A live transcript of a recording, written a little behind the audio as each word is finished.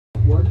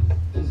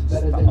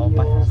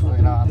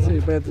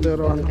Sí,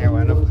 pero Qué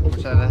bueno,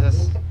 muchas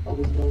gracias.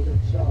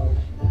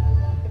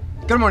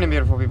 Good morning,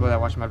 beautiful people that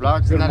watch my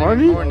vlogs. Good It's not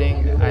morning? even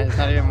morning. It's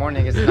not even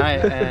morning. It's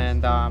night.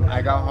 And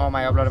I got home.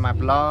 I uploaded my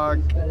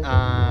vlog.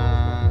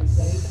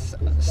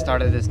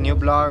 Started this new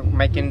vlog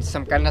making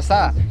some carne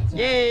asada.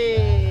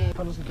 Yay!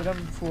 Para los que quieran,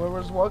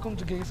 whoever's welcome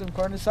to get some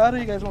carne asada.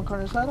 You guys want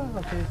carne asada?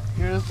 Okay,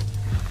 here's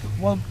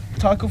one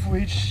taco for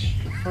each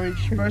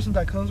person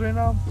that comes right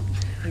now.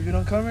 If you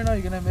don't come right now,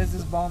 you're gonna miss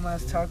this bomb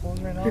ass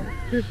tacos right now.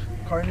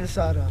 Carne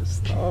asada.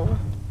 Oh.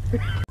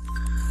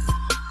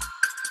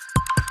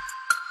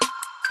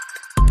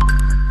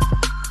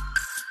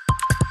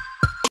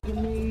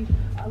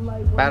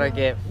 About to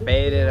get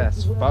faded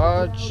as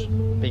fudge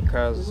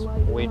because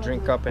we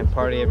drink up and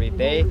party every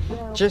day.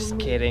 Just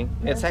kidding.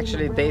 It's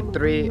actually day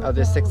 3 of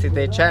the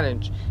 60-day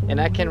challenge, and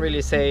I can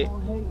really say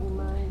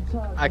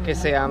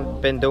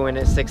I've been doing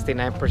it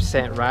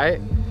 69%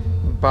 right.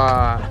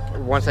 But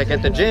once I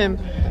get the gym,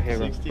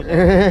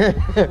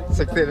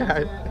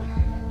 69.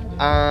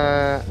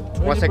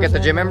 Once I get the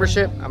gym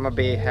membership, I'm gonna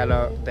be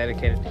hella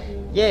dedicated.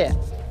 Yeah.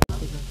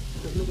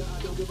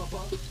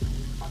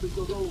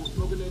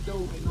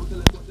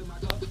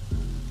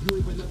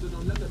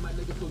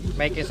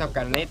 Making some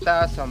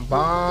carnitas, some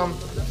bomb,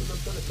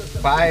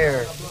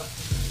 fire.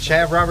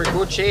 Chef Robert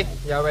Gucci,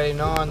 you already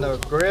know, on the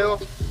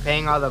grill.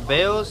 Paying all the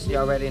bills, you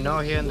already know,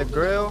 here in the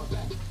grill.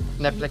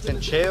 Netflix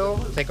and chill,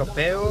 take a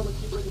pill.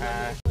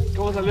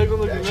 ¿Cómo salió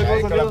con el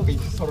primer Con la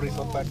pinche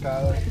sonrisota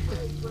acá.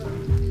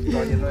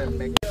 Todo lleno de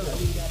meca.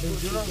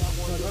 21,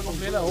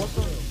 cumplí la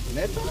oso.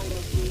 ¿Neta?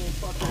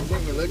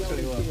 Me lo he hecho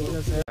igual.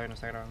 Todavía no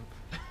está grabando.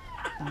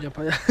 Ya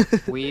para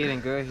allá. We eating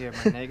good here,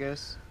 my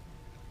niggas.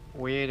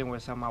 We eating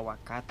with some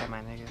aguacate,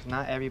 my niggas.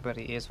 Not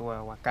everybody eats with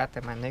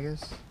aguacate, my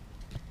niggas.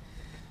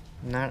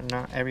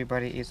 Not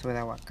everybody eats with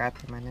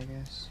aguacate, my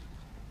niggas.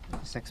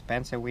 It's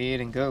expensive. We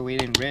eating good. We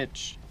eating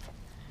rich.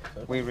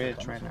 We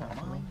rich right now.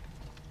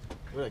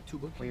 We're like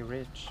 $2. We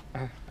rich.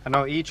 I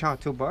know each, huh?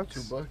 $2?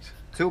 $2.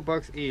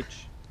 $2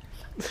 each.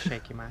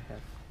 Shaking my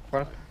head.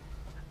 What?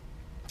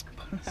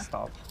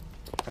 Stop.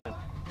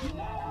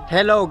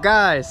 Hello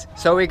guys.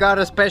 So we got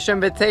a special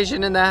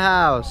invitation in the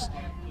house.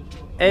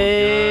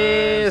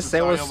 Hey,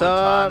 say what's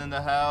up. In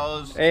the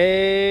house.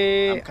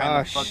 Hey. I'm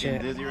kind of Oh, fucking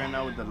shit. dizzy right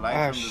now with the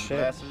light from the Shit.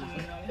 glasses.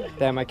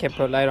 Damn, I can't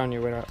put light on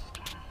you without.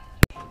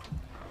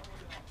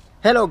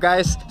 Hello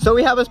guys. So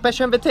we have a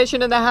special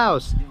invitation in the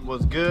house.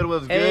 What's good?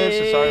 What's good? Hey.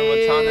 Cesar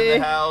Matan in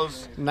the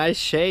house. Nice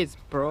shades,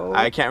 bro.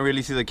 I can't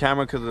really see the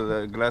camera because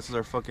the glasses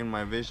are fucking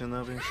my vision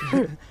up and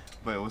shit.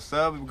 But what's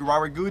up?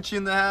 Robert Gucci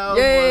in the house.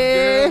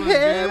 Yeah. What's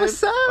good?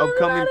 What's up,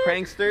 Upcoming Robert?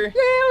 prankster.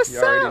 Yeah, what's You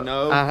up? already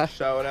know.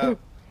 Shout out.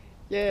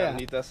 Yeah.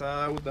 Carnita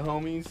asada with the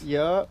homies.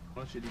 Yup.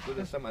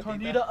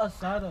 Carnita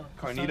asada.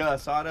 Carnita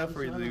asada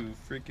for the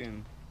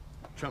freaking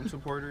Trump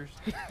supporters.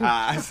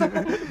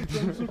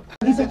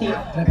 Dice que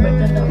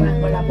respeto el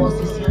rango, la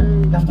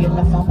posición, también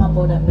la fama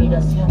por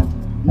admiración.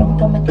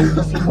 Nunca me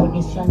quedo sin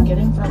munición,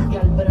 quieren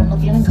frontear pero no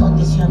tienen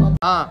condición.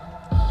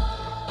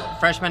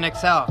 Freshman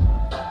Excel.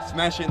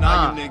 Smash it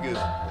now, you niggas.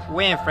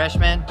 We ain't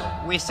freshmen.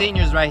 We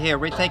seniors right here.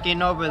 We're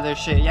taking over the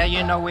shit. Yeah,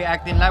 you know we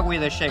acting like we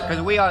the shit,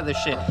 cause we are the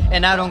shit.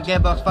 And I don't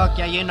give a fuck.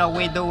 Yeah, you know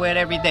we do it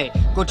every day.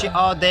 Gucci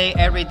all day,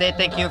 every day.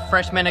 Thank you,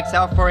 Freshman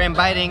Excel, for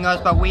inviting us,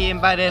 but we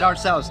invited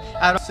ourselves.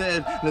 I don't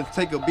Said, let's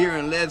take a beer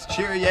and let's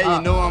cheer. Yeah,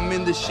 you know I'm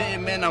in the shit,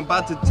 man. I'm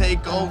about to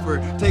take over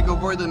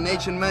the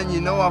nation, man. You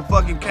know I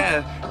fucking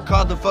can't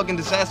call the fucking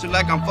disaster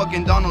like I'm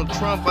fucking Donald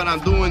Trump, but I'm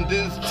doing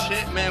this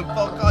shit, man.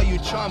 Fuck all you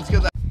chumps,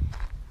 cause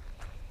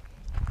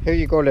Here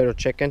you go, little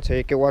chicken, so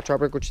you can watch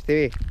Robert Gucci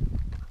TV.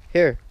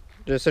 Here,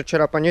 just search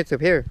it up on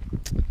YouTube. Here,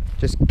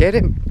 just get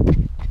him.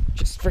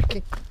 Just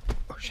freaking.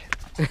 Oh shit.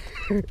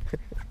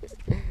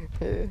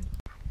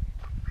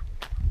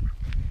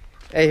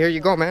 Hey, here you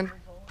go, man.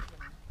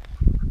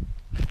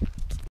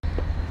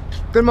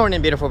 Good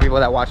morning, beautiful people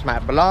that watch my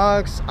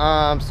vlogs.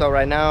 So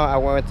right now I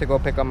went to go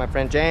pick up my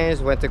friend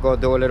James. Went to go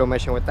do a little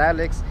mission with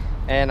Alex.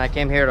 And I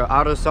came here to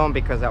AutoZone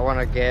because I want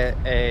to get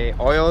a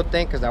oil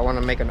thing, because I want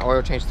to make an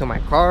oil change to my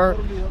car.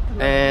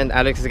 And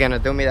Alex is gonna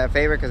do me that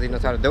favor because he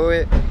knows how to do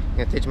it. He's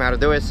gonna teach me how to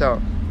do it.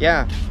 So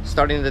yeah,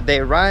 starting the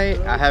day right.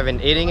 I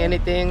haven't eaten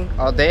anything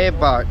all day,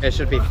 but it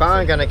should be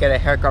fun. Gonna get a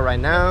haircut right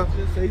now.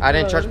 I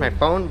didn't charge my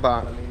phone,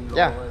 but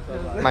yeah,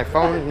 my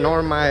phone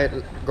nor my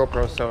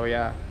GoPro. So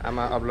yeah, I'm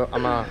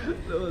gonna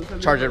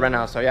charge it right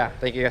now. So yeah,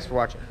 thank you guys for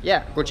watching.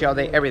 Yeah, Gucci all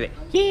day, every day.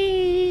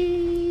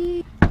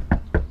 Yay!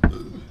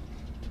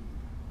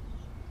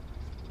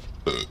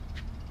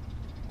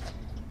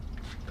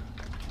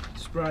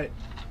 Sprite.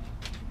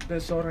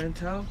 Best soda in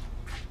town.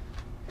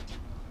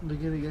 Look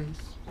at it, guys.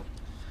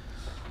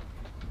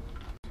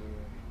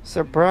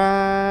 Surprise!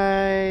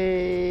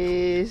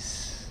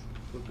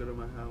 Look at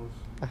my house.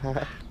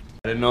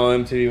 I didn't know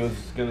MTV was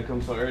gonna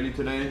come so early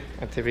today.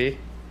 MTV.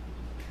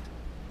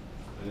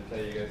 I'm gonna tell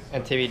you guys.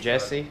 MTV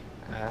Jesse.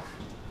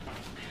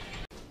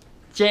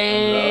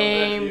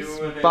 James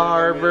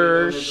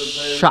Barber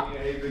Shop.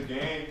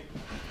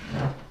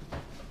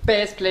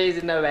 Best place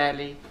in the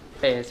valley.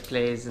 Best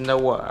place in the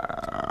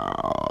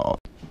world.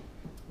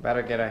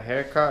 Better get a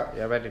haircut.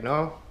 You already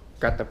know.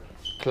 Got the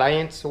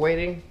clients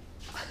waiting.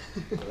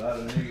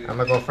 I'm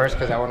gonna go first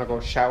because I want to go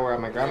shower at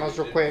my grandma's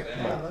real quick.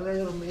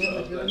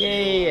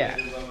 Yeah.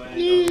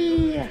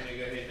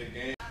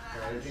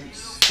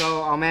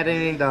 So I'm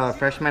editing the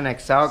Freshman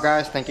XL,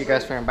 guys. Thank you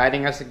guys for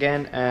inviting us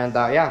again. And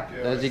yeah,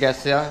 as you guys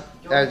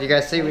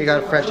see, we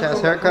got fresh ass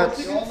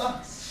haircuts.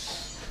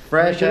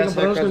 Fresh ass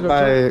haircuts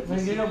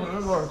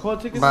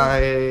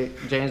by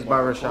James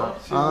Barbershop.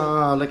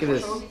 Oh, look at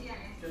this.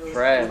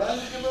 Fresh.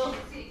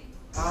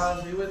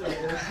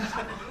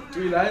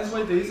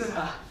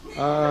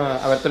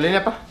 A ver tu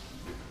línea, pa.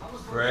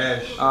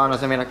 Fresh. Ah, no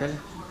se mira aquel.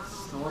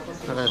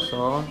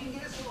 Fresón.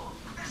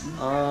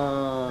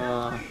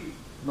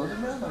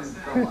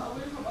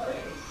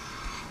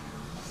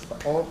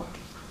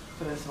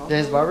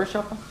 James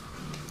Barbershop.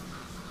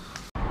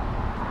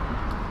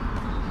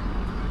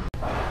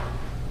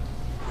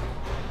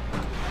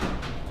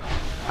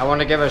 I want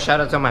to give a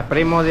shout out to my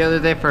primo the other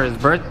day for his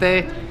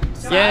birthday.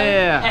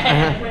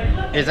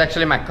 Yeah. He's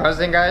actually my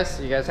cousin, guys.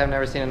 You guys have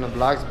never seen him in the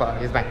vlogs, but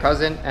he's my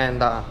cousin.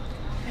 And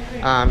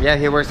yeah,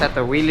 he works at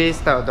the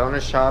Wheelies, the donor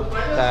shop.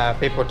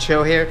 People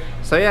chill here.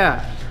 So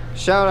yeah,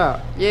 shout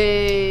out.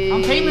 Yay.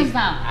 I'm famous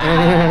now.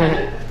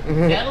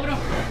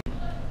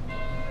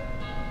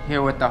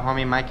 Here with the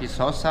homie Mikey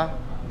Sosa,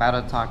 about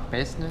to talk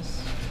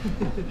business.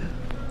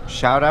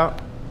 Shout out.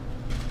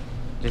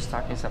 Just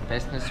talking some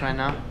business right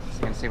now, so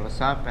you can see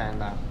what's up,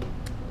 and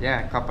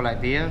yeah, a couple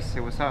ideas, see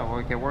what's up, what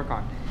we can work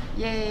on.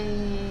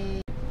 Yay!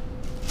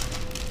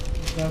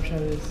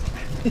 Snapchat is.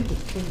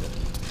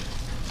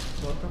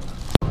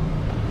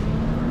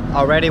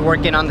 Already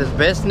working on this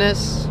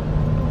business,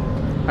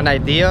 an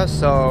idea,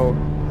 so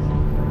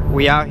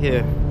we out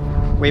here.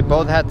 We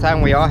both had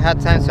time, we all had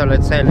time, so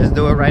let's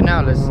do it right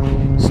now. Let's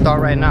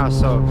start right now.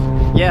 So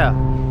yeah,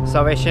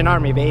 Salvation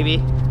Army,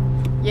 baby.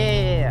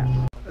 Yeah.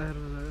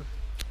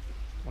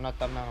 Una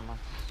tabla nomás.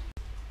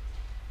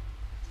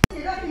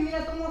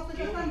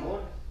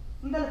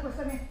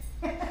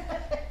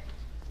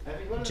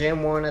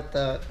 Gym one at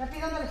the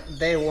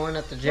day one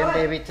at the gym,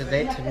 baby.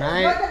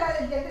 Tonight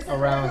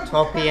around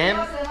 12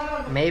 p.m.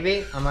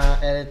 maybe. I'm gonna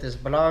edit this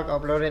vlog,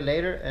 upload it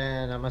later,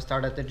 and I'm gonna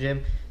start at the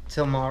gym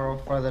tomorrow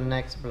for the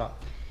next vlog.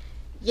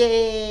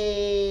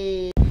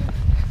 Yay!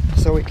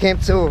 So we came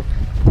to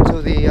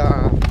the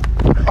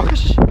oh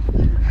shit.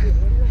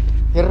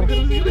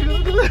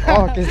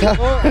 Oh, ¿qué está?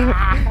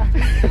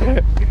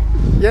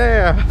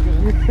 Yeah.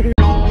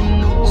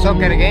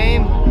 Soccer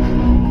game.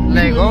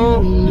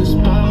 Lego.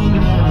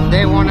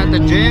 Day 1 at the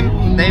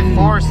gym. Day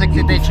 4,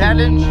 60-day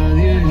challenge.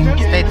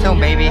 Stay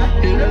tuned, baby.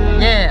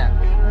 Yeah.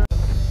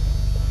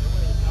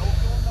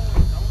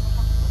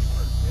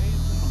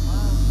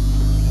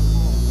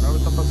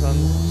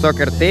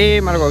 Soccer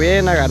team, algo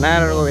bien, a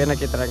ganar, algo bien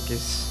aquí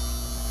tranquis.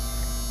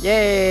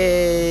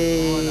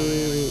 Yay!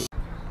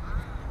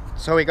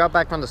 So we got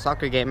back from the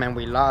soccer game and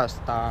we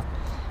lost. I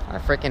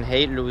freaking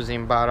hate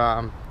losing, but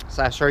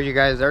so I showed you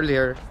guys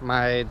earlier,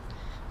 my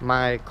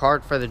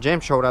card for the gym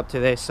showed up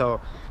today,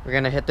 so we're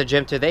gonna hit the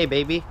gym today,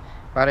 baby.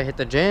 About to hit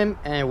the gym,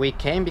 and we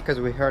came because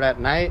we heard at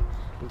night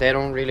they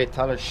don't really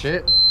tell us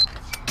shit.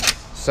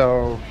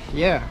 So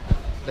yeah,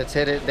 let's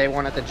hit it. Day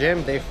 1 at the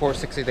gym, day 4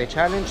 60-day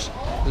challenge.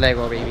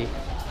 Lego, baby.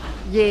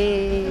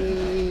 Yay!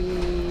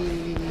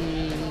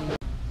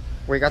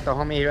 We got the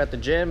homie here at the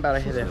gym, about to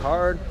hit it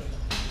hard.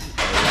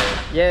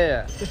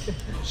 Yeah.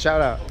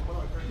 Shout out.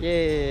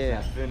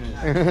 Yeah.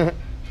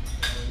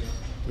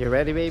 You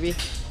ready, baby?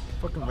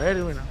 Fucking ready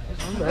right now.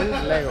 I'm ready.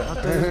 Lego.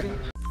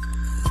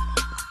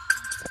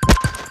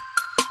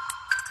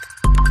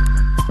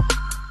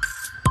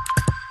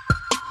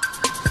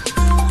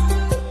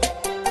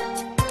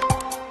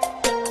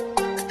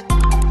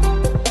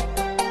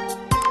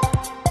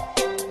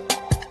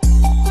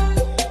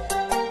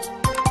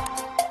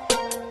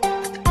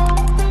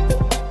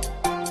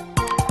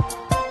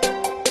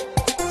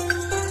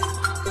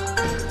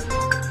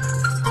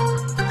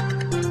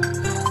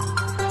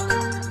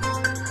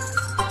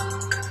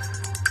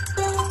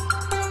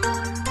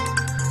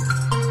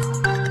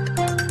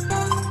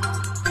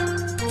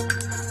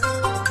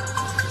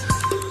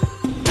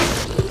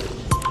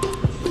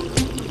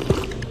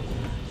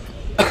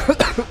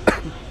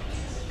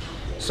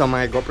 So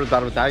my GoPro's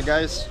about to die,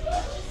 guys.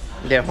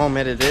 Get home,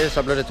 edit this,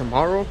 upload it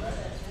tomorrow.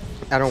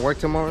 I don't work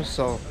tomorrow,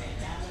 so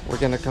we're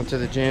gonna come to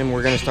the gym.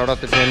 We're gonna start out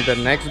the gym, the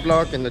next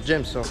vlog in the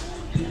gym, so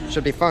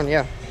should be fun.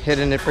 Yeah,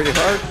 hitting it pretty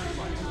hard.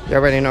 You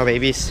already know,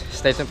 babies.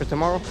 Stay tuned for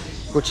tomorrow.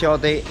 Gucci all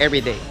day,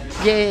 every day.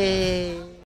 Yay!